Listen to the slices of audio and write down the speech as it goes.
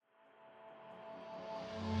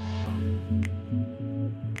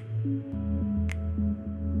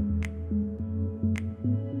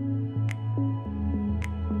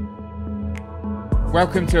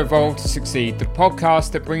Welcome to Evolve to Succeed, the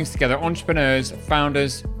podcast that brings together entrepreneurs,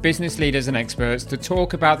 founders, business leaders and experts to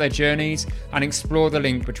talk about their journeys and explore the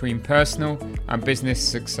link between personal and business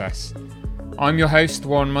success. I'm your host,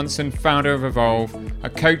 Warren Munson, founder of Evolve, a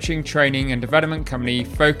coaching, training and development company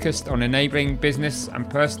focused on enabling business and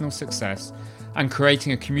personal success and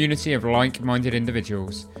creating a community of like-minded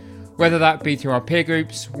individuals. Whether that be through our peer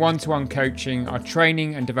groups, one-to-one coaching, our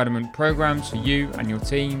training and development programs for you and your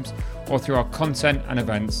teams, or through our content and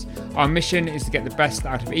events, our mission is to get the best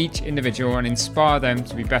out of each individual and inspire them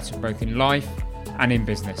to be better both in life and in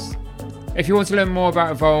business. If you want to learn more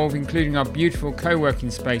about Evolve, including our beautiful co-working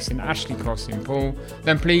space in Ashley Cross in Poole,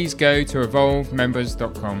 then please go to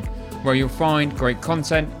evolvemembers.com, where you'll find great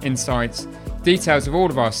content, insights, details of all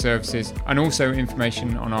of our services, and also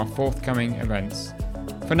information on our forthcoming events.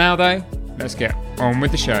 For now though, let's get on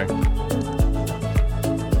with the show.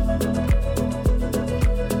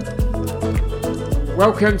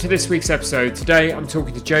 Welcome to this week's episode. Today I'm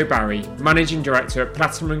talking to Joe Barry, Managing Director at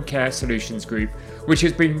Platinum Care Solutions Group, which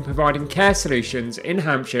has been providing care solutions in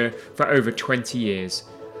Hampshire for over 20 years.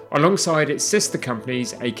 Alongside its sister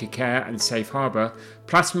companies Acre Care and Safe Harbour,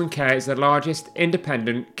 Platinum Care is the largest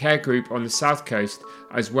independent care group on the South Coast,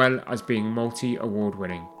 as well as being multi-award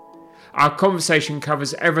winning. Our conversation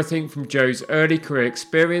covers everything from Joe's early career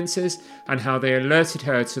experiences and how they alerted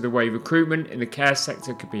her to the way recruitment in the care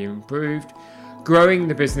sector could be improved, growing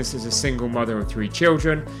the business as a single mother of 3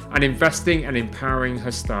 children, and investing and empowering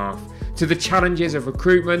her staff, to the challenges of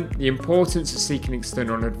recruitment, the importance of seeking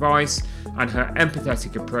external advice, and her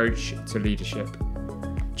empathetic approach to leadership.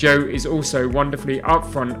 Joe is also wonderfully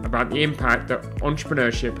upfront about the impact that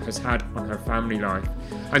entrepreneurship has had on her family life,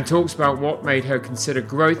 and talks about what made her consider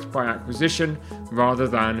growth by acquisition rather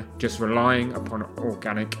than just relying upon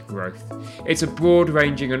organic growth. It's a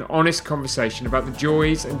broad-ranging and honest conversation about the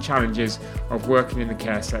joys and challenges of working in the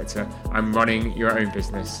care sector and running your own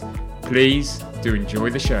business. Please do enjoy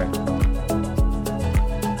the show.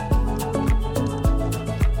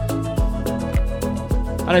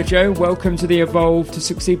 Hello Joe, welcome to the Evolve to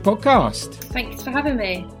Succeed podcast. Thanks for having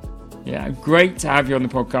me. Yeah, great to have you on the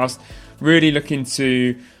podcast. Really looking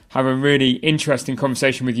to have a really interesting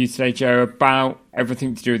conversation with you today, Joe, about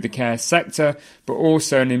everything to do with the care sector, but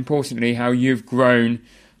also and importantly how you've grown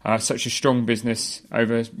such a strong business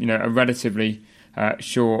over a relatively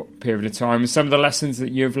short period of time, and some of the lessons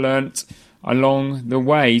that you've learnt along the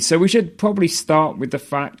way. So we should probably start with the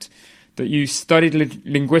fact that you studied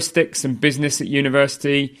linguistics and business at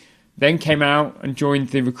university, then came out and joined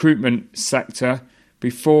the recruitment sector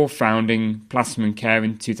before founding Platinum Care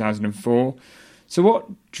in 2004. So what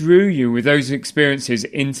drew you with those experiences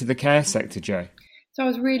into the care sector, Joe? So I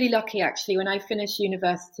was really lucky actually. When I finished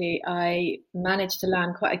university, I managed to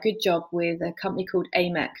land quite a good job with a company called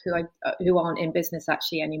AMEC, who aren't in business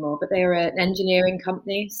actually anymore, but they are an engineering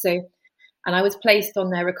company. And I was placed on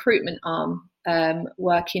their recruitment arm,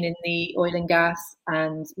 working in the oil and gas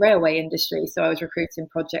and railway industry. So I was recruiting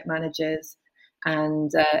project managers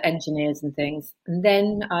and engineers and things. And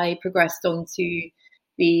then I progressed on to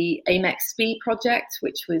the AMEC SPE project,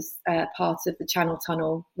 which was part of the Channel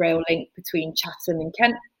Tunnel rail link between Chatham and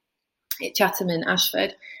Kent, Chatham and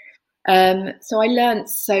Ashford. So I learned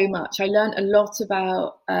so much. I learned a lot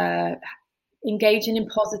about engaging in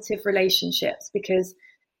positive relationships, because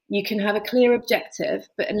you can have a clear objective,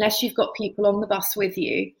 but unless you've got people on the bus with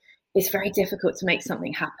you, it's very difficult to make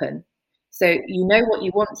something happen. So you know what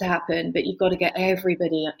you want to happen, but you've got to get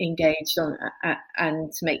everybody engaged on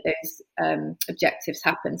and to make those objectives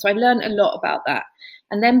happen. So I learned a lot about that.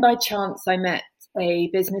 And then by chance, I met a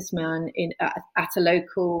businessman at a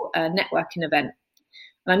local networking event.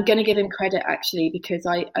 And I'm going to give him credit actually, because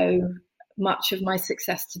I owe much of my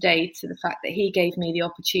success today to the fact that he gave me the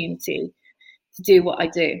opportunity to do what I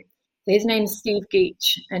do. So his name's Steve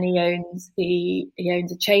Geach, and he owns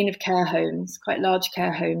a chain of care homes, quite large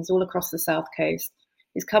care homes all across the South Coast.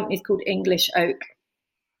 His company's called English Oak.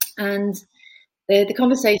 And the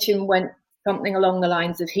conversation went something along the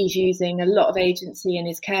lines of he's using a lot of agency in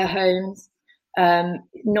his care homes,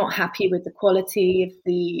 not happy with the quality of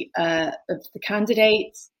the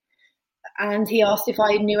candidates. And he asked if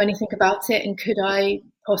I knew anything about it and could I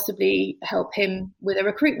possibly help him with a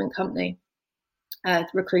recruitment company.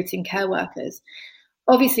 Recruiting care workers.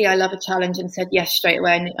 Obviously, I love a challenge and said yes straight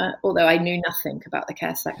away, although I knew nothing about the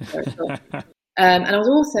care sector at all. And I was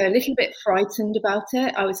also a little bit frightened about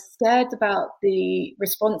it. I was scared about the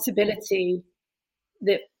responsibility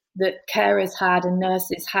that carers had and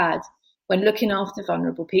nurses had when looking after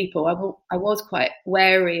vulnerable people. I was quite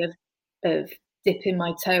wary of dipping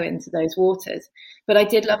my toe into those waters. But I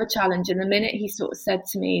did love a challenge. And the minute he sort of said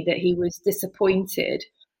to me that he was disappointed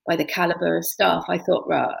by the caliber of staff, I thought,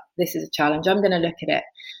 right, this is a challenge. I'm going to look at it.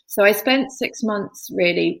 So I spent 6 months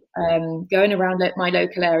really going around my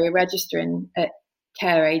local area, registering at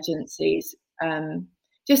care agencies,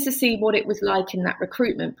 just to see what it was like in that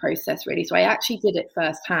recruitment process, really. So I actually did it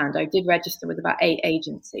firsthand. I did register with about 8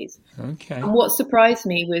 agencies. Okay. And what surprised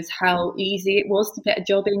me was how easy it was to get a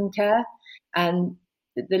job in care, and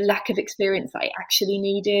the lack of experience that I actually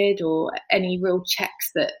needed, or any real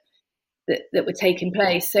checks that were taking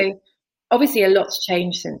place. So obviously a lot's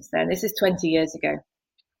changed since then. This is 20 years ago,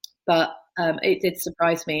 but it did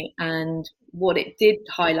surprise me. And what it did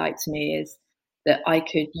highlight to me is that I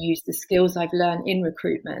could use the skills I've learned in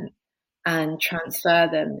recruitment and transfer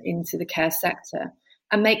them into the care sector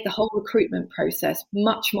and make the whole recruitment process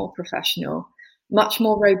much more professional, much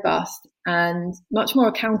more robust, and much more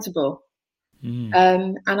accountable.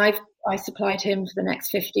 And I supplied him for the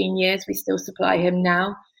next 15 years. We still supply him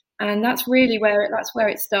now. And that's really where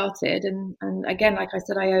it started. And again, like I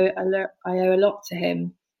said, I owe a lot to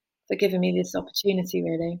him for giving me this opportunity,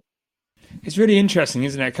 really. It's really interesting,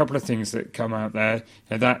 isn't it? A couple of things that come out there. You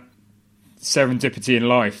know, that serendipity in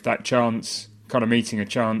life, that chance kind of meeting, a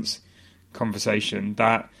chance conversation,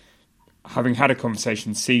 that having had a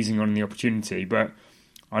conversation, seizing on the opportunity. But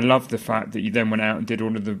I love the fact that you then went out and did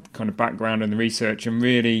all of the kind of background and the research and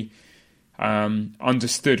really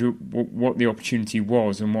understood what the opportunity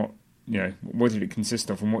was and what did it consist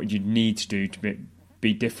of and what did you need to do to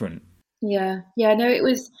be different. No, it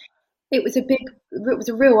was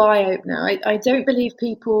a real eye opener. I don't believe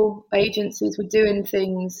agencies were doing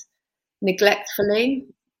things neglectfully.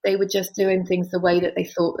 They were just doing things the way that they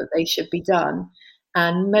thought that they should be done.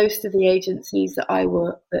 And most of the agencies that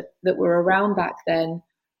were around back then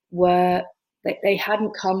they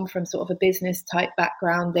hadn't come from sort of a business type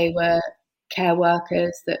background. They were care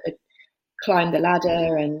workers that had climbed the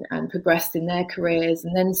ladder and progressed in their careers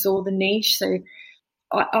and then saw the niche. So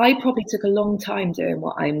I probably took a long time doing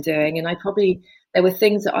what I'm doing, and there were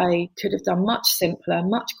things that I could have done much simpler,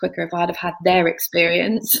 much quicker if I'd have had their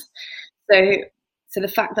experience. So the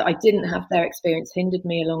fact that I didn't have their experience hindered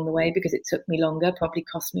me along the way because it took me longer, probably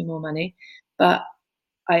cost me more money. But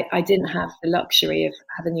I didn't have the luxury of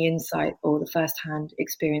having the insight or the first-hand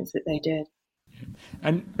experience that they did.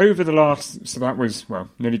 And over the last, so that was,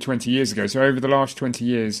 nearly 20 years ago. So over the last 20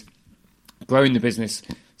 years, growing the business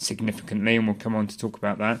significantly, and we'll come on to talk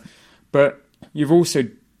about that. But you've also,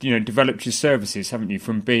 developed your services, haven't you,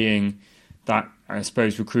 from being that, I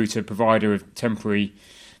suppose, recruiter, provider of temporary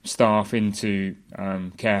staff into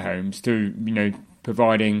care homes to,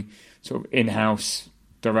 providing sort of in-house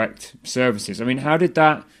direct services. I mean, how did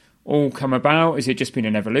that all come about? Has it just been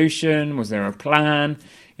an evolution? Was there a plan?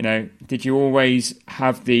 Did you always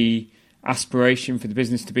have the aspiration for the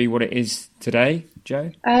business to be what it is today,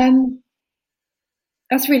 Jo?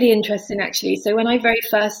 That's really interesting, actually. So when I very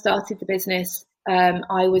first started the business,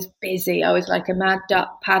 I was busy. I was like a mad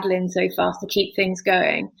duck paddling so fast to keep things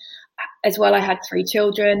going. As well, I had 3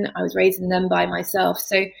 children. I was raising them by myself.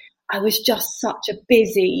 So I was just such a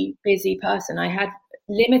busy person. I had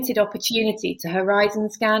limited opportunity to horizon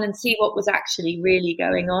scan and see what was actually really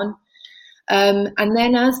going on. And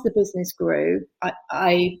then as the business grew,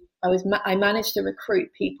 I managed to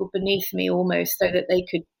recruit people beneath me almost so that they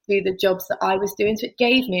could do the jobs that I was doing. So it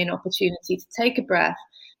gave me an opportunity to take a breath,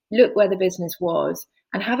 look where the business was,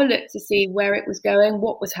 and have a look to see where it was going,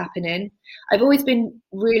 what was happening. I've always been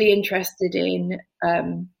really interested in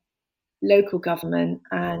local government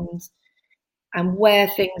and where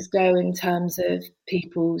things go in terms of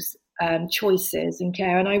people's choices in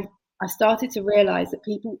care. And I started to realise that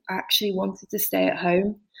people actually wanted to stay at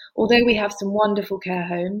home. Although we have some wonderful care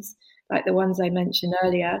homes, like the ones I mentioned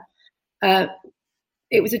earlier,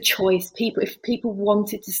 it was a choice. If people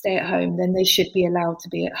wanted to stay at home, then they should be allowed to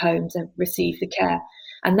be at home to receive the care.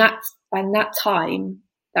 And that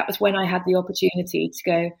was when I had the opportunity to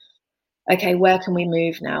go, okay, where can we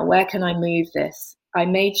move now? Where can I move this? I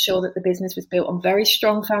made sure that the business was built on very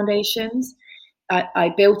strong foundations.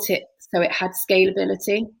 I built it so it had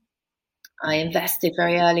scalability. I invested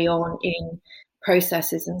very early on in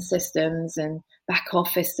processes and systems and back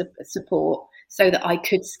office support so that I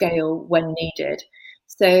could scale when needed.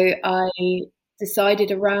 So I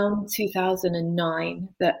decided around 2009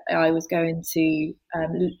 that I was going to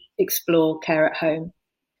explore care at home.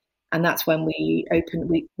 And that's when we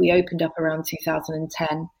opened up around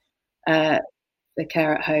 2010 the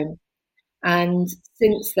care at home. And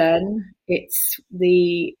since then,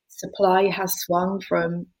 the supply has swung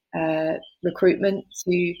from recruitment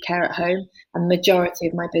to care at home, and the majority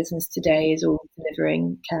of my business today is all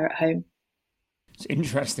delivering care at home. It's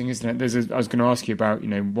interesting, isn't it? I was going to ask you about,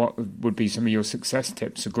 what would be some of your success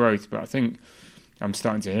tips for growth, but I think I'm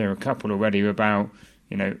starting to hear a couple already about,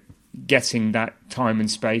 getting that time and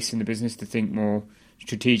space in the business to think more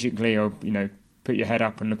strategically, or, put your head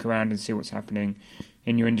up and look around and see what's happening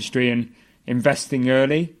in your industry, and investing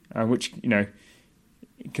early, which,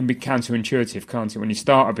 it can be counterintuitive, can't it? When you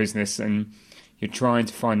start a business and you're trying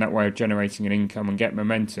to find that way of generating an income and get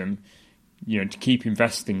momentum, to keep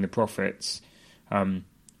investing the profits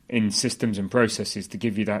in systems and processes to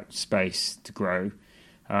give you that space to grow.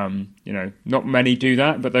 Not many do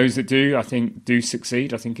that, but those that do, I think, do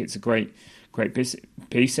succeed. I think it's a great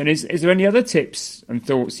piece. And is there any other tips and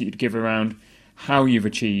thoughts that you'd give around how you've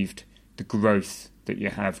achieved the growth that you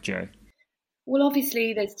have, Jo? Well,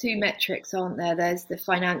 obviously, there's two metrics, aren't there? There's the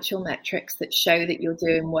financial metrics that show that you're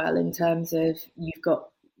doing well in terms of you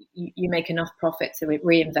make enough profit to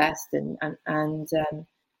reinvest and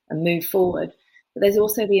move forward. But there's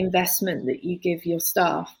also the investment that you give your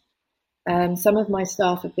staff. Some of my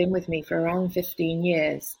staff have been with me for around 15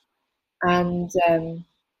 years. And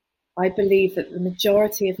I believe that the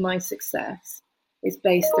majority of my success is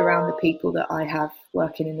based around the people that I have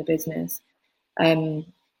working in the business.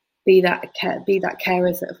 Be that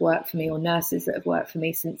carers that have worked for me or nurses that have worked for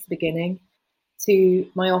me since the beginning, to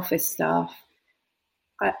my office staff.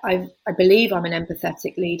 I believe I'm an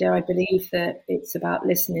empathetic leader. I believe that it's about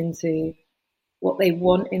listening to what they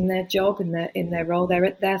want in their job, in their role.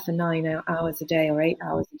 They're there for 9 hours a day or 8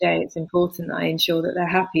 hours a day. It's important that I ensure that they're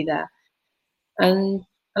happy there. And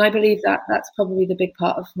I believe that that's probably the big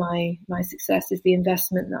part of my success, is the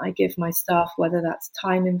investment that I give my staff, whether that's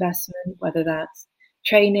time investment, whether that's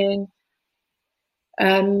training,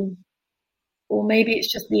 or maybe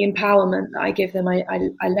it's just the empowerment that I give them. I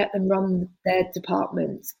let them run their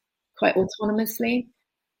departments quite autonomously.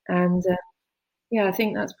 And I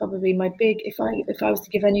think that's probably my big, if I was to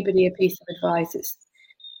give anybody a piece of advice,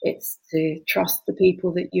 it's to trust the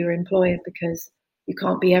people that you're employing, because you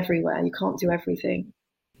can't be everywhere. You can't do everything.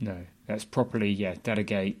 No, that's properly,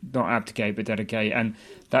 delegate, not abdicate, but delegate. And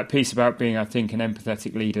that piece about being, I think, an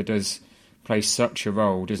empathetic leader does play such a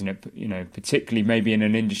role, doesn't it? Particularly maybe in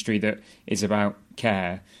an industry that is about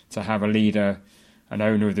care, to have a leader, an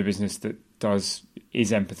owner of the business that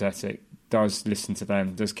is empathetic, does listen to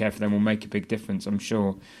them, does care for them, will make a big difference, I'm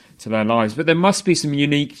sure, to their lives. But there must be some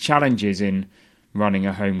unique challenges in running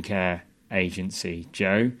a home care agency,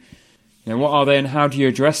 Jo. What are they, and how do you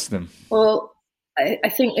address them? Well, I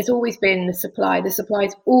think it's always been the supply. The supply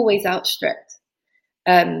is always outstripped.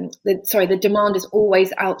 The demand is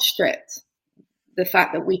always outstripped the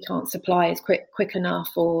fact that we can't supply as quick enough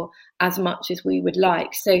or as much as we would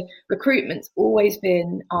like. So recruitment's always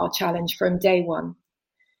been our challenge from day one.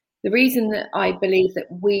 The reason that I believe that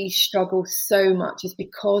we struggle so much is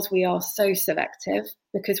because we are so selective,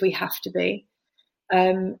 because we have to be.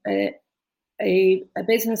 A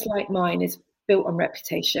business like mine is built on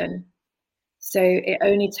reputation. So it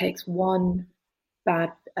only takes one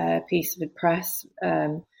bad piece of press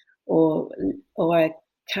or a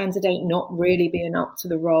candidate not really being up to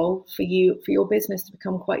the role for your business to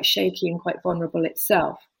become quite shaky and quite vulnerable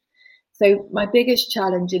itself. So my biggest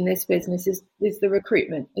challenge in this business is the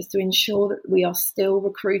recruitment, is to ensure that we are still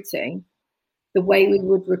recruiting the way we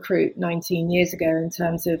would recruit 19 years ago, in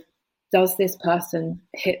terms of, does this person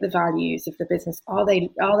hit the values of the business? Are they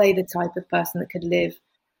the type of person that could live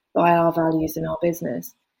by our values in our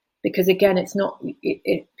business? Because again, it's not,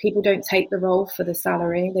 people don't take the role for the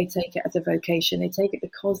salary. They take it as a vocation. They take it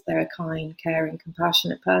because they're a kind, caring,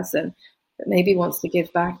 compassionate person that maybe wants to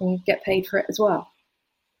give back and get paid for it as well.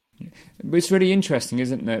 It's really interesting,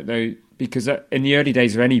 isn't it, though? Because in the early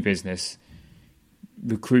days of any business,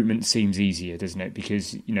 recruitment seems easier, doesn't it?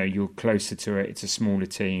 Because, you're closer to it. It's a smaller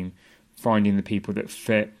team. Finding the people that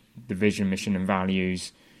fit the vision, mission and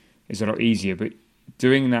values is a lot easier. But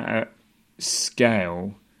doing that at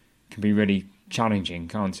scale can be really challenging,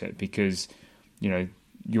 can't it? Because,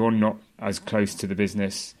 you're not as close to the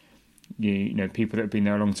business. People that have been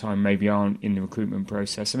there a long time maybe aren't in the recruitment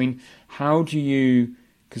process. I mean, how do you,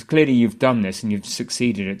 because clearly you've done this and you've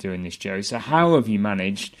succeeded at doing this, Jo. So how have you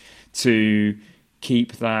managed to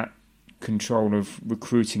keep that control of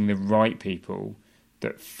recruiting the right people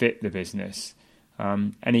that fit the business?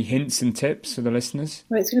 Any hints and tips for the listeners?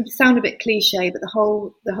 Well, it's going to sound a bit cliche, but the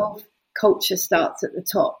whole culture starts at the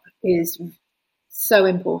top is so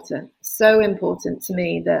important to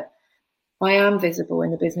me, that I am visible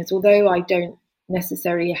in the business. Although I don't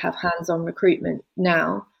necessarily have hands-on recruitment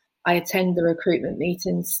now, I attend the recruitment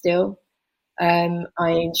meetings still. I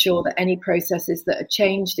ensure that any processes that are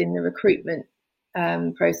changed in the recruitment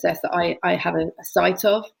process that I have a sight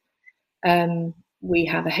of. We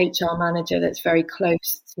have a HR manager that's very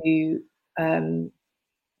close to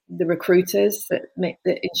the recruiters that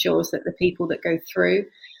ensures that the people that go through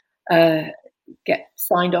get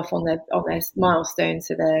signed off on their milestones,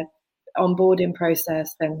 so their onboarding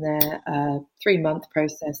process, then their 3-month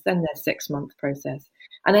process, then their 6-month process,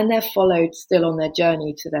 and then they're followed still on their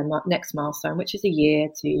journey to their next milestone, which is a year,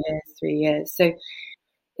 2 years, 3 years. So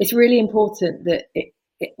it's really important that it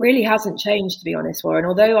really hasn't changed, to be honest, Warren.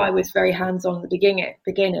 Although I was very hands-on at the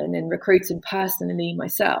beginning and recruiting personally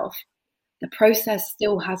myself, the process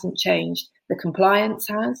still hasn't changed. The compliance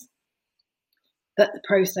has, but the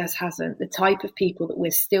process hasn't. The type of people that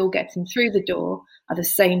we're still getting through the door are the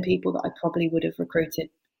same people that I probably would have recruited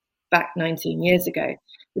back 19 years ago.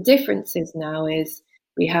 The difference is now is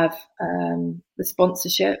we have the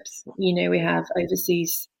sponsorships. We have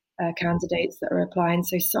overseas candidates that are applying.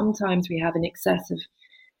 So sometimes we have in excess of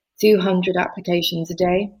 200 applications a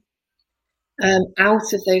day.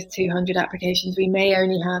 Out of those 200 applications, we may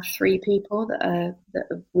only have 3 people that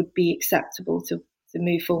would be acceptable to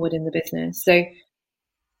move forward in the business. So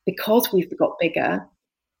because we've got bigger,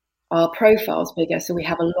 our profile's bigger, so we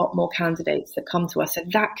have a lot more candidates that come to us. So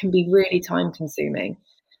that can be really time consuming.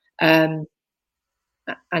 And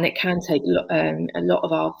it can take a lot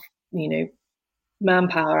of our,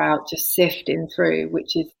 manpower out, just sifting through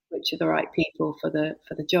which are the right people for the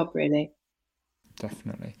job, really.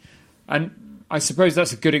 Definitely. And I suppose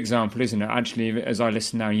that's a good example, isn't it? Actually, as I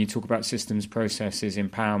listen now, you talk about systems, processes,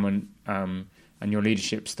 empowerment, and your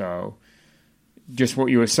leadership style. Just what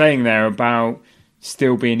you were saying there about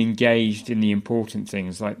still being engaged in the important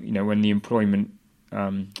things, like, when the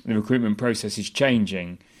recruitment process is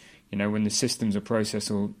changing, when the systems or process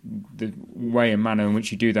or the way and manner in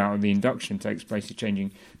which you do that or the induction takes place is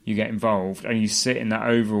changing, you get involved and you sit in that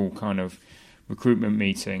overall kind of recruitment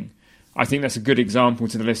meeting. I think that's a good example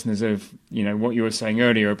to the listeners of, what you were saying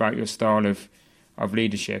earlier about your style of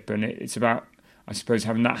leadership. And it's about, I suppose,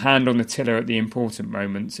 having that hand on the tiller at the important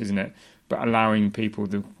moments, isn't it? But allowing people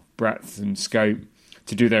the breadth and scope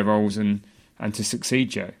to do their roles and to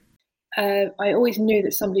succeed, Joe. I always knew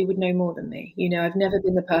that somebody would know more than me. I've never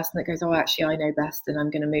been the person that goes, oh, actually, I know best and I'm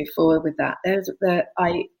going to move forward with that.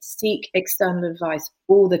 I seek external advice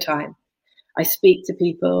all the time. I speak to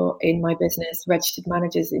people in my business, registered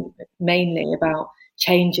managers mainly, about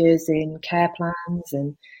changes in care plans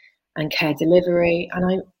and care delivery.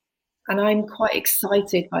 And I'm quite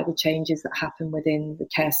excited by the changes that happen within the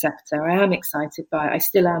care sector. I am excited by it. I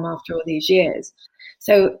still am after all these years.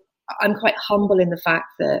 So I'm quite humble in the fact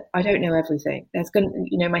that I don't know everything.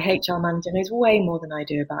 My HR manager knows way more than I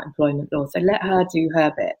do about employment law. So let her do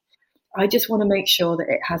her bit. I just want to make sure that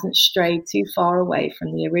it hasn't strayed too far away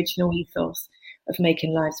from the original ethos of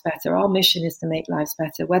making lives better. Our mission is to make lives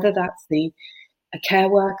better, whether that's a care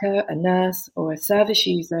worker, a nurse, or a service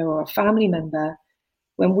user, or a family member.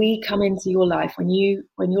 When we come into your life, when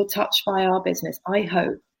you're touched by our business, I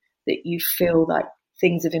hope that you feel like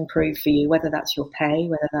things have improved for you, whether that's your pay,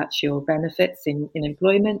 whether that's your benefits in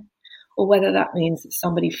employment, or whether that means that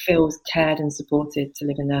somebody feels cared and supported to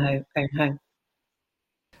live in their own home.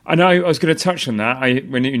 I know I was going to touch on that.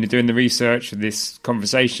 When you were doing the research for this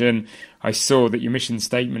conversation, I saw that your mission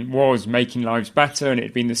statement was making lives better, and it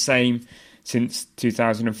had been the same since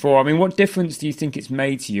 2004. I mean, what difference do you think it's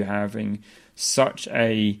made to you having such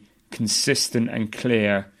a consistent and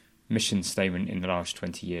clear mission statement in the last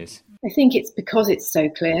 20 years? I think it's because it's so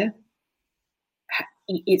clear.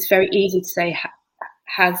 It's very easy to say,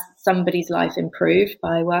 has somebody's life improved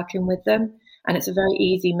by working with them? And it's a very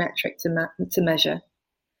easy metric to measure.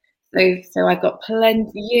 So I've got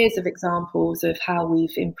years of examples of how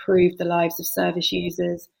we've improved the lives of service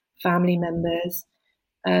users, family members,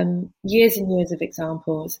 years and years of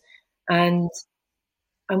examples. And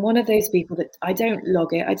I'm one of those people that I don't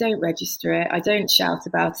log it, I don't register it, I don't shout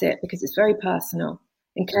about it because it's very personal.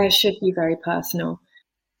 And care should be very personal.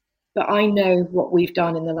 But I know what we've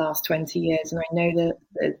done in the last 20 years, and I know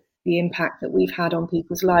the impact that we've had on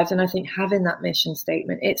people's lives. And I think having that mission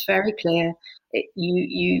statement, it's very clear.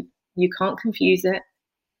 You can't confuse it.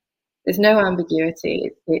 There's no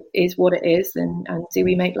ambiguity. It is what it is. And do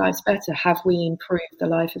we make lives better? Have we improved the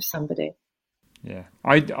life of somebody? Yeah,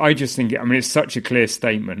 I just think, it's such a clear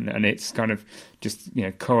statement, and it's kind of just,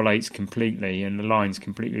 correlates completely and aligns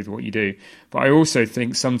completely with what you do. But I also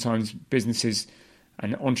think sometimes businesses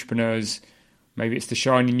and entrepreneurs, maybe it's the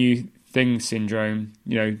shiny new thing syndrome,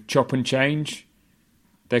 chop and change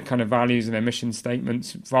their kind of values and their mission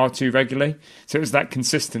statements far too regularly. So it was that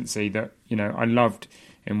consistency that, I loved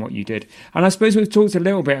in what you did. And I suppose we've talked a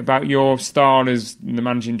little bit about your style as the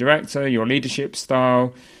managing director, your leadership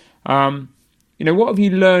style. What have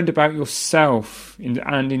you learned about yourself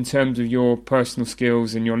and in terms of your personal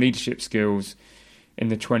skills and your leadership skills in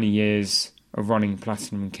the 20 years of running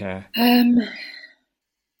Platinum Care?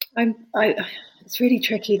 It's really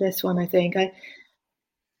tricky, this one. I think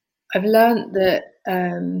I've learned that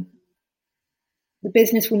the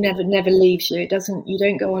business will never leaves you. It doesn't. You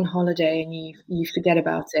don't go on holiday and you forget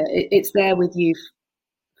about it. It's there with you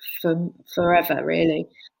for forever, really.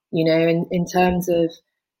 In terms of,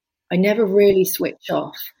 I never really switch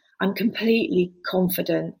off. I'm completely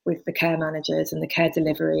confident with the care managers and the care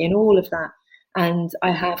delivery and all of that, and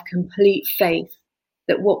I have complete faith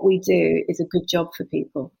that what we do is a good job for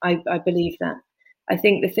people. I believe that. I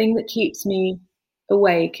think the thing that keeps me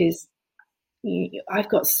awake is I've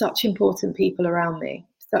got such important people around me,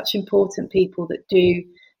 such important people that do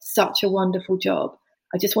such a wonderful job.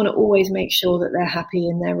 I just want to always make sure that they're happy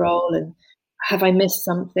in their role, and have I missed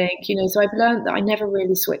something? So I've learned that I never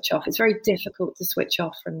really switch off. It's very difficult to switch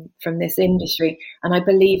off from this industry, and I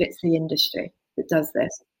believe it's the industry that does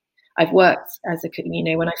this. I've worked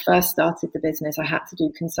when I first started the business, I had to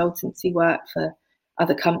do consultancy work for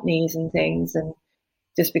other companies and things, and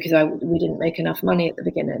just because we didn't make enough money at the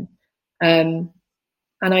beginning. And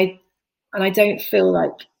I don't feel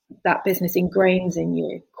like that business ingrains in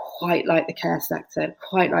you quite like the care sector,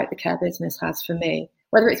 quite like the care business has for me.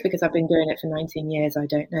 Whether it's because I've been doing it for 19 years, I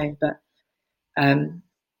don't know. But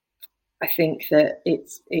I think that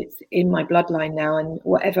it's in my bloodline now, and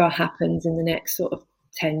whatever happens in the next sort of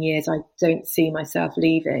 10 years, I don't see myself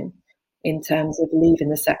leaving in terms of leaving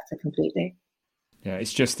the sector completely. Yeah,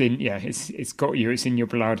 it's just it's got you, it's in your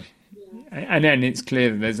blood. And then it's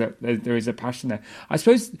clear that there is a passion there. I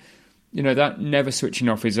suppose, that never switching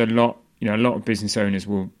off is a lot of business owners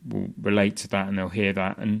will relate to that, and they'll hear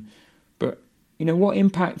that. But what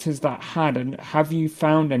impact has that had, and have you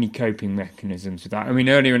found any coping mechanisms with that? I mean,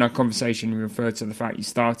 earlier in our conversation, we referred to the fact you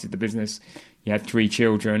started the business, you had 3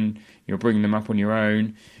 children, you're bringing them up on your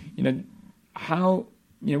own.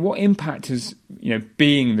 What impact has,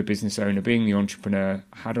 being the business owner, being the entrepreneur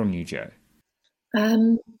had on you, Jo?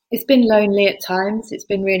 It's been lonely at times. It's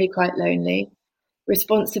been really quite lonely.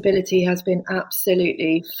 Responsibility has been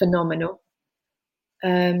absolutely phenomenal.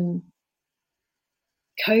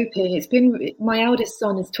 Coping, my eldest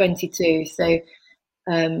son is 22, so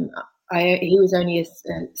he was only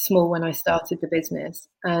small when I started the business,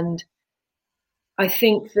 and I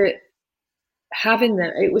think that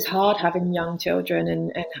it was hard having young children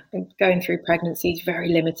and going through pregnancies, very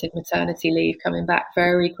limited maternity leave, coming back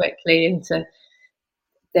very quickly into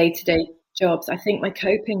day-to-day jobs. I think my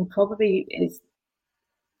coping probably is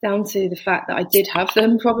down to the fact that I did have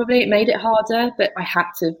them. Probably it made it harder, but I had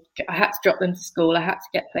to drop them to school. I had to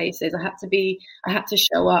get places. I had to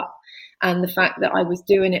show up, and the fact that I was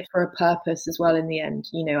doing it for a purpose as well. In the end,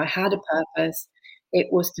 I had a purpose. It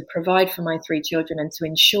was to provide for my 3 children and to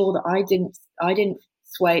ensure that I didn't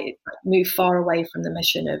move far away from the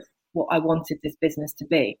mission of what I wanted this business to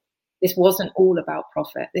be. This wasn't all about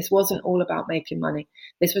profit. This wasn't all about making money.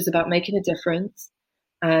 This was about making a difference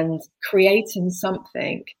and creating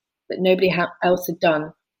something that nobody else had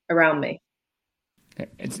done around me.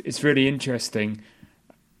 It's really interesting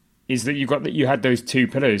is that you had those 2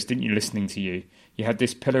 pillars, didn't you, listening to you? You had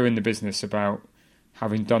this pillar in the business about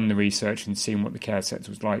having done the research and seen what the care sector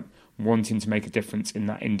was like, wanting to make a difference in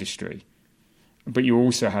that industry. But you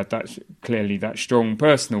also had that strong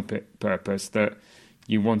personal purpose that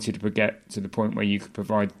you wanted to get to the point where you could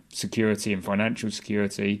provide security and financial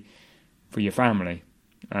security for your family.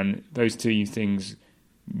 And those 2 things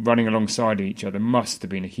running alongside each other must have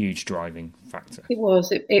been a huge driving factor. It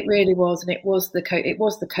was. It really was, and it was the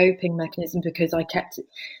coping mechanism because I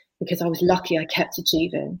was lucky. I kept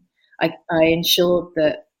achieving. I ensured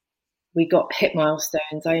that we hit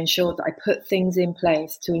milestones. I ensured that I put things in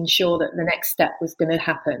place to ensure that the next step was going to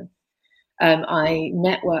happen. I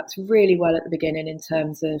networked really well at the beginning in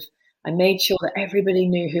terms of I made sure that everybody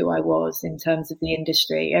knew who I was in terms of the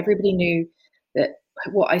industry. Everybody knew that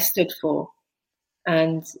what I stood for,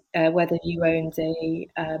 and whether you owned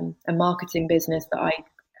a marketing business that I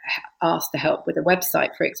asked to help with a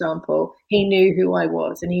website, for example, he knew who I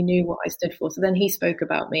was and he knew what I stood for. So then he spoke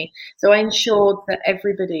about me. So I ensured that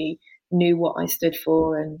everybody knew what I stood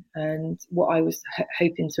for and what I was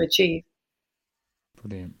hoping to achieve.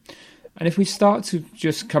 Brilliant. And if we start to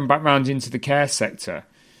just come back round into the care sector,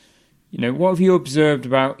 what have you observed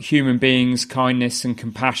about human beings, kindness and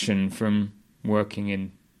compassion from working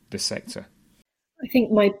in the sector? I think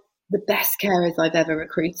the best carers I've ever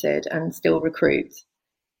recruited and still recruit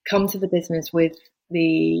come to the business with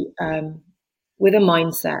the with a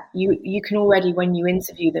mindset. You can already, when you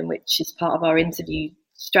interview them, which is part of our interview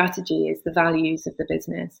strategy, is the values of the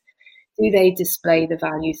business. Do they display the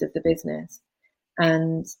values of the business?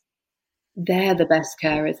 And they're the best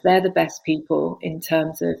carers. They're the best people in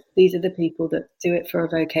terms of, these are the people that do it for a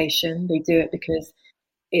vocation. They do it because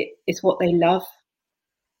it's what they love.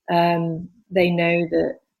 They know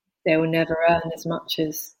that they will never earn as much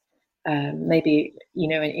as maybe,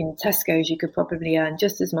 in Tesco's, you could probably earn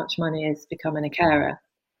just as much money as becoming a carer.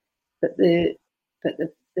 But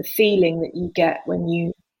the feeling that you get when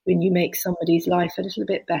you make somebody's life a little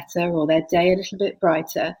bit better or their day a little bit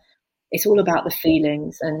brighter, it's all about the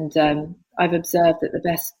feelings. And I've observed that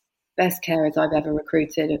the best carers I've ever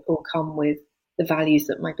recruited have all come with the values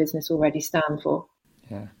that my business already stand for.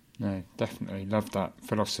 Yeah, no, definitely love that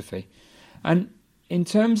philosophy. And in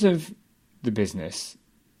terms of the business,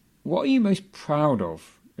 what are you most proud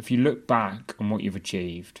of? If you look back on what you've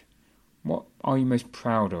achieved, what are you most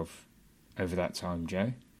proud of over that time,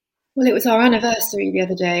 Jo? Well, it was our anniversary the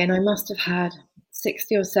other day, and I must have had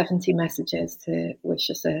 60 or 70 messages to wish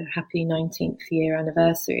us a happy 19th year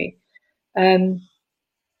anniversary. And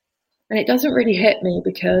it doesn't really hit me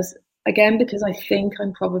because I think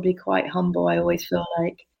I'm probably quite humble. I always feel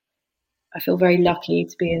like I feel very lucky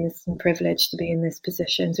to be in this and privileged to be in this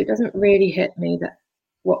position. So it doesn't really hit me that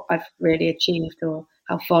what I've really achieved or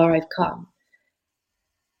how far I've come.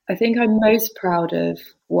 I think I'm most proud of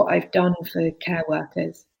what I've done for care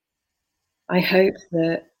workers. I hope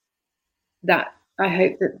that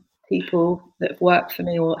people that have worked for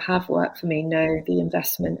me or have worked for me know the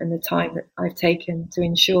investment and the time that I've taken to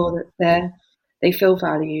ensure that they feel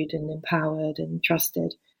valued and empowered and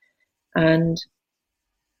trusted. And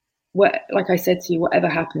like I said to you, whatever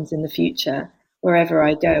happens in the future, wherever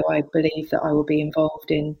I go, I believe that I will be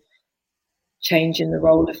involved in changing the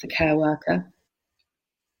role of the care worker.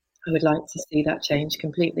 I would like to see that change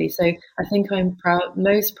completely. So I think I'm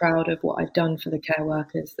most proud of what I've done for the care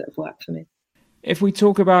workers that have worked for me. If we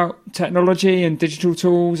talk about technology and digital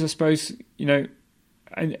tools, I suppose,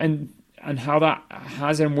 and how that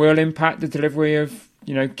has and will impact the delivery of,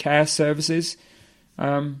 care services,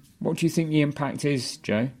 what do you think the impact is,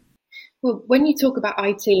 Jo? Well, when you talk about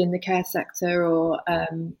IT in the care sector or,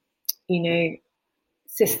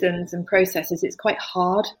 systems and processes, it's quite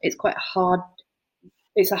hard.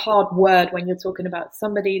 It's a hard word when you're talking about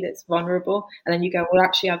somebody that's vulnerable, and then you go, well,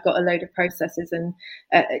 actually, I've got a load of processes and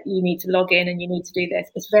you need to log in and you need to do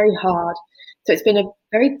this. It's very hard. So it's been a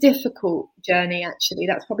very difficult journey, actually.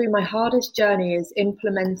 That's probably my hardest journey, is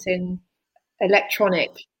implementing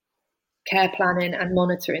electronic care planning and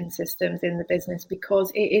monitoring systems in the business,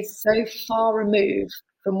 because it is so far removed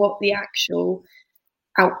from what the actual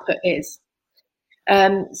output is.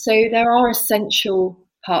 So there are essential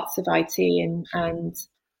parts of IT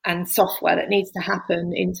and software that needs to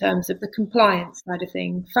happen in terms of the compliance side of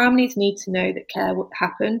things. Families need to know that care will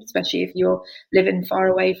happen, especially if you're living far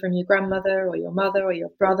away from your grandmother or your mother or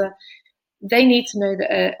your brother. They need to know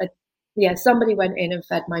that somebody went in and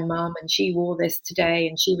fed my mum and she wore this today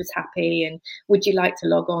and she was happy, and would you like to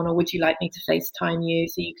log on, or would you like me to FaceTime you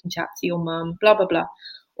so you can chat to your mum, blah, blah, blah.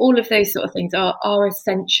 All of those sort of things are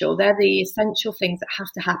essential. They're the essential things that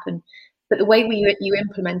have to happen. But the way you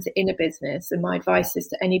implement it in a business, and my advice is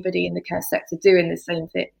to anybody in the care sector doing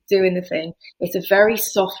the thing, it's a very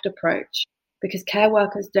soft approach, because care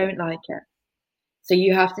workers don't like it. So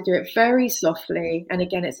you have to do it very softly. And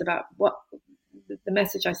again, it's about what the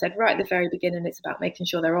message I said right at the very beginning, it's about making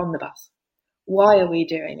sure they're on the bus. Why are we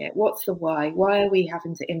doing it? What's the why? Why are we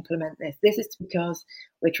having to implement this? This is because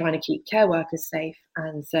we're trying to keep care workers safe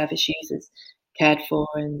and service users cared for,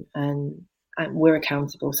 and we're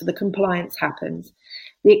accountable. So the compliance happens.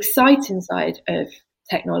 The exciting side of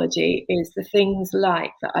technology is the things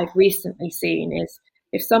like that I've recently seen is,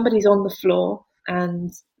 if somebody's on the floor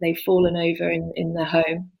and they've fallen over in their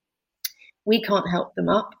home, we can't help them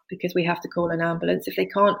up because we have to call an ambulance. If they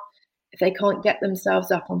can't get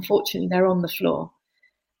themselves up, unfortunately, they're on the floor.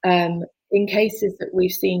 In cases that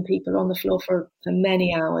we've seen people on the floor for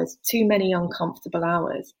many hours, too many uncomfortable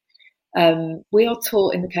hours, we are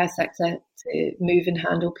taught in the care sector to move and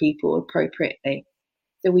handle people appropriately.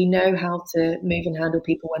 So we know how to move and handle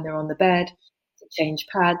people when they're on the bed, to change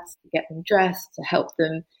pads, to get them dressed, to help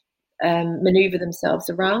them maneuver themselves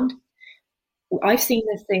around. I've seen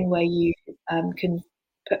this thing where you can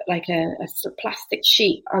put like a plastic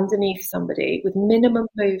sheet underneath somebody with minimum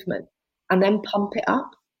movement and then pump it up.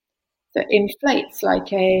 So it inflates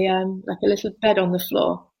like a little bed on the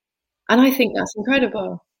floor. And I think that's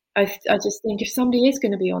incredible. I just think if somebody is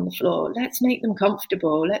going to be on the floor, let's make them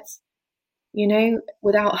comfortable.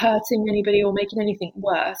 without hurting anybody or making anything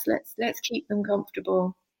worse. Let's keep them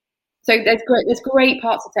comfortable. So there's great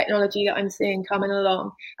parts of technology that I'm seeing coming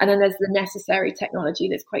along, and then there's the necessary technology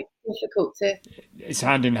that's quite difficult to. It's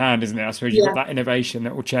hand in hand, isn't it? I suppose you've got that innovation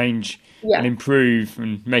that will change and improve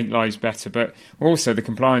and make lives better, but also the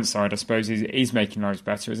compliance side, I suppose, is making lives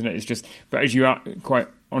better, isn't it? It's just, but as you quite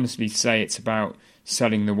honestly say, it's about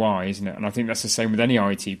selling the why, isn't it? And I think that's the same with any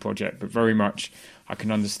IT project, but very much I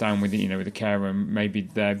can understand with with the carer, maybe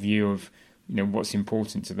their view of what's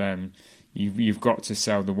important to them. You've got to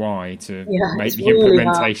sell the why to make the really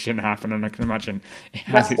implementation happen, and I can imagine it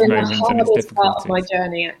has its moments and its difficulties. Part of my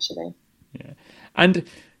journey, actually. Yeah, and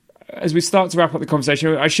as we start to wrap up the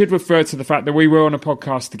conversation, I should refer to the fact that we were on a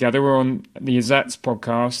podcast together. We're on the Azette's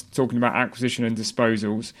podcast talking about acquisition and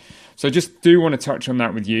disposals. So I just do want to touch on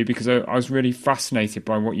that with you, because I was really fascinated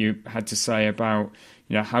by what you had to say about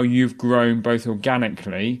how you've grown both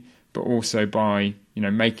organically but also by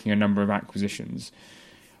making a number of acquisitions.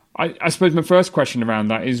 I suppose my first question around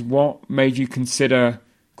that is, what made you consider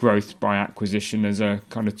growth by acquisition as a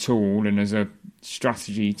kind of tool and as a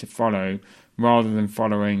strategy to follow, rather than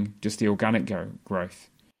following just the organic growth?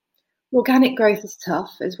 Organic growth is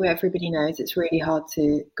tough, as everybody knows. It's really hard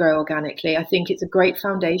to grow organically. I think it's a great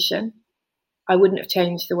foundation. I wouldn't have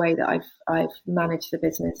changed the way that I've managed the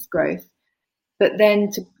business growth. But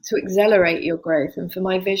then to accelerate your growth, and for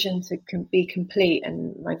my vision to be complete,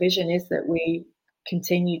 and my vision is that we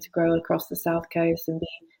continue to grow across the South Coast and be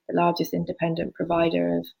the largest independent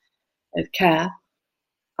provider of care,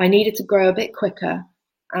 I needed to grow a bit quicker.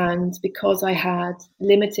 And because I had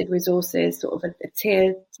limited resources, sort of a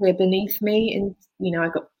tier beneath me, and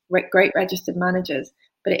I've got great registered managers,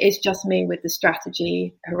 but it is just me with the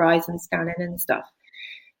strategy, horizon scanning and stuff.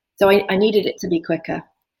 So I needed it to be quicker.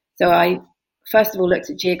 So I first of all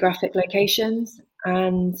looked at geographic locations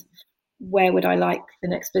and where would I like the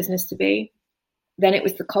next business to be. Then it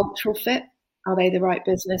was the cultural fit. Are they the right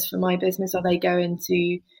business for my business? Are they going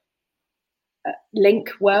to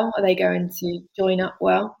link well? Are they going to join up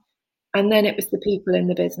well? And then it was the people in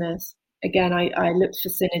the business. Again, I looked for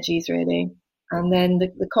synergies, really. And then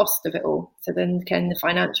the cost of it all. So then again, the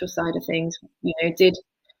financial side of things,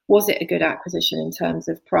 was it a good acquisition in terms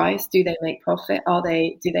of price? Do they make profit?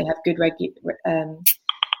 Do they have good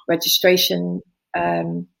registration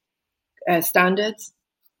standards?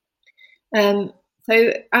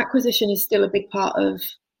 So acquisition is still a big part of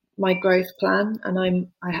my growth plan, and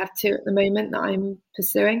I have two at the moment that I'm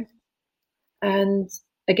pursuing. And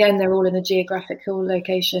again, they're all in the geographical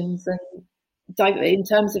locations. And in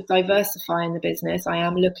terms of diversifying the business, I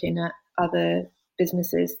am looking at other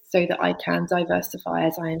businesses so that I can diversify,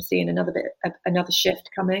 as I am seeing another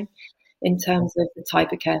shift coming in terms of the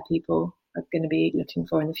type of care people are going to be looking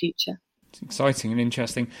for in the future. It's exciting and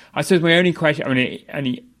interesting. I suppose my only question,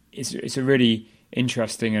 it's a really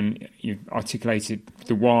interesting, and you've articulated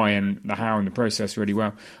the why and the how and the process really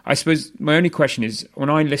well. I suppose my only question is, when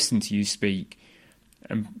I listen to you speak,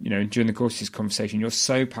 and during the course of this conversation, you're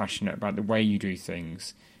so passionate about the way you do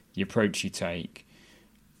things, the approach you take.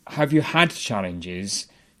 Have you had challenges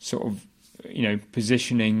sort of,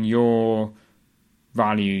 positioning your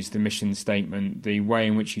values, the mission statement, the way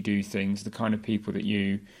in which you do things, the kind of people that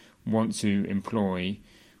you want to employ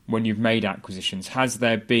when you've made acquisitions? Has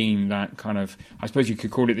there been that kind of, I suppose you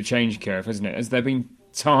could call it the change curve, hasn't it? Has there been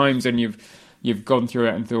times when you've gone through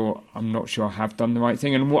it and thought, I'm not sure I have done the right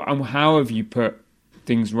thing? And how have you put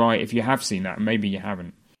things right, if you have seen that? And maybe you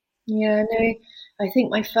haven't. Yeah, no, I think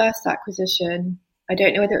my first acquisition, I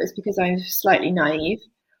don't know whether it was because I was slightly naive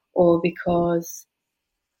or because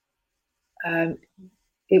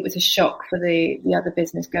it was a shock for the other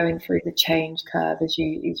business going through the change curve, as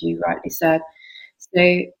you rightly said. So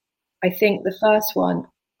I think the first one,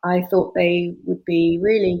 I thought they would be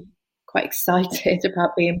really quite excited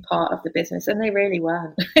about being part of the business, and they really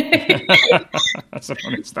weren't. That's a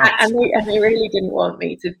funny start. And they really didn't want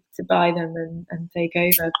me to buy them and take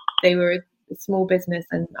over. They were a small business,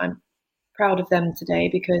 and I'm proud of them today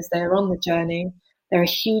because they're on the journey. They're a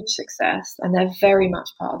huge success, and they're very much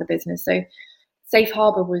part of the business. So Safe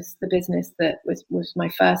Harbour was the business that was my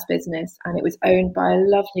first business, and it was owned by a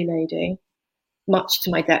lovely lady, much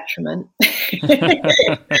to my detriment.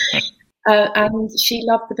 And she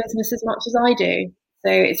loved the business as much as I do.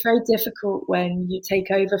 So it's very difficult when you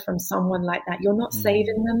take over from someone like that. You're not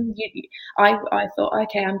saving them. I thought,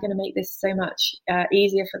 okay, I'm going to make this so much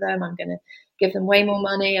easier for them. I'm going to give them way more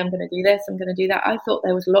money. I'm going to do this. I'm going to do that. I thought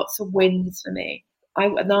there was lots of wins for me. I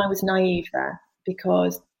was naive there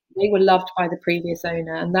because they were loved by the previous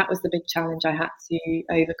owner, and that was the big challenge I had to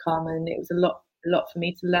overcome. And it was a lot for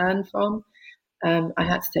me to learn from. I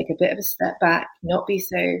had to take a bit of a step back, not be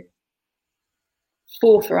so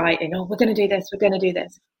forthright in, oh, we're going to do this, we're going to do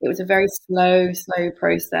this. It was a very slow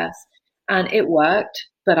process, and it worked.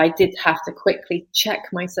 But I did have to quickly check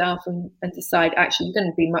myself and decide, actually, you're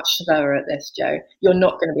going to be much slower at this, Joe. You're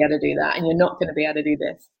not going to be able to do that, and you're not going to be able to do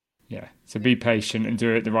this. Yeah, so be patient and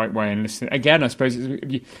do it the right way and listen. Again, I suppose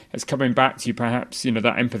it's coming back to you, perhaps, that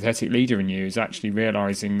empathetic leader in you is actually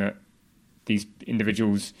realising that these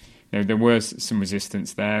individuals, there was some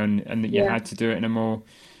resistance there, and that you had to do it in a more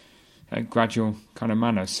gradual kind of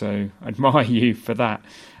manner. So I admire you for that.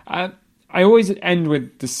 I always end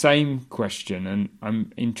with the same question, and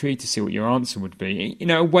I'm intrigued to see what your answer would be.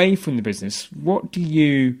 Away from the business, what do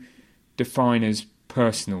you define as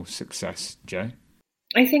personal success, Joe?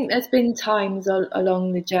 I think there's been times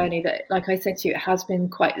along the journey that, like I said to you, it has been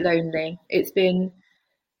quite lonely. It's been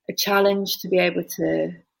a challenge to be able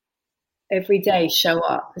to every day show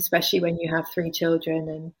up, especially when you have 3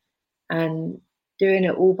 children, and doing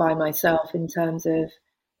it all by myself in terms of,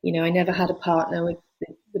 I never had a partner with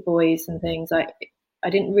the boys and things. I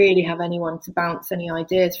didn't really have anyone to bounce any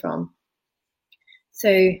ideas from.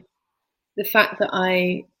 So the fact that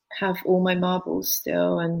I have all my marbles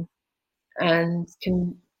still and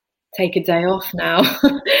can take a day off now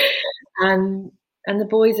and the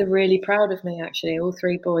boys are really proud of me, actually. All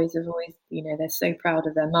 3 boys have always, they're so proud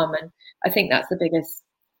of their mum, and I think that's the biggest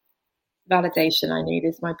validation I need,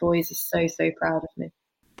 is my boys are so proud of me.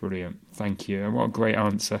 Brilliant. Thank you. What a great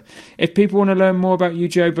answer. If people want to learn more about you,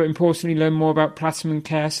 Joe, but importantly learn more about Platinum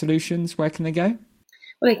Care Solutions, where can they go?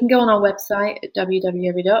 Well, they can go on our website at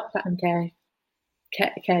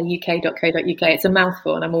www.platinumcareuk.co.uk. It's a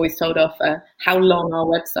mouthful, and I'm always told off how long our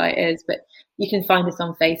website is, but you can find us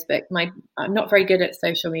on Facebook. I'm not very good at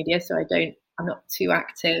social media, so I'm not too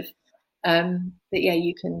active. But yeah,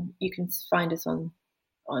 you can find us on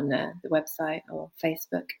the website or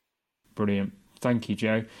Facebook. Brilliant. Thank you,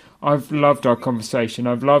 Joe. I've loved our conversation.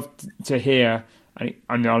 I've loved to hear,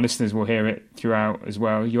 and our listeners will hear it throughout as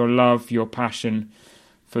well, your love, your passion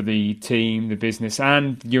for the team, the business,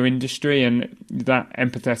 and your industry, and that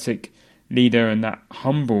empathetic leader and that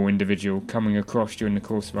humble individual coming across during the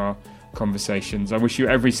course of our conversations. I wish you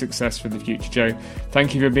every success for the future, Joe.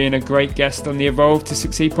 Thank you for being a great guest on the Evolve to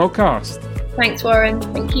Succeed podcast. Thanks, Warren.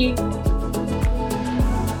 Thank you.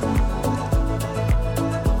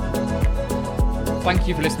 Thank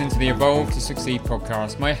you for listening to the Evolve to Succeed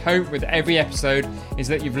podcast. My hope with every episode is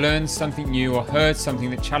that you've learned something new or heard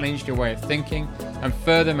something that challenged your way of thinking and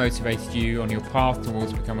further motivated you on your path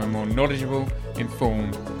towards becoming a more knowledgeable,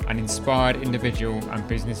 informed and inspired individual and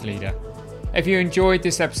business leader. If you enjoyed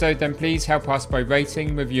this episode, then please help us by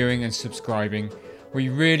rating, reviewing and subscribing. We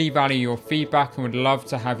really value your feedback and would love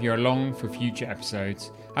to have you along for future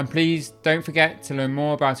episodes. And please don't forget to learn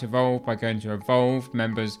more about Evolve by going to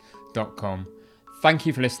evolvemembers.com. Thank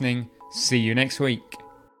you for listening. See you next week.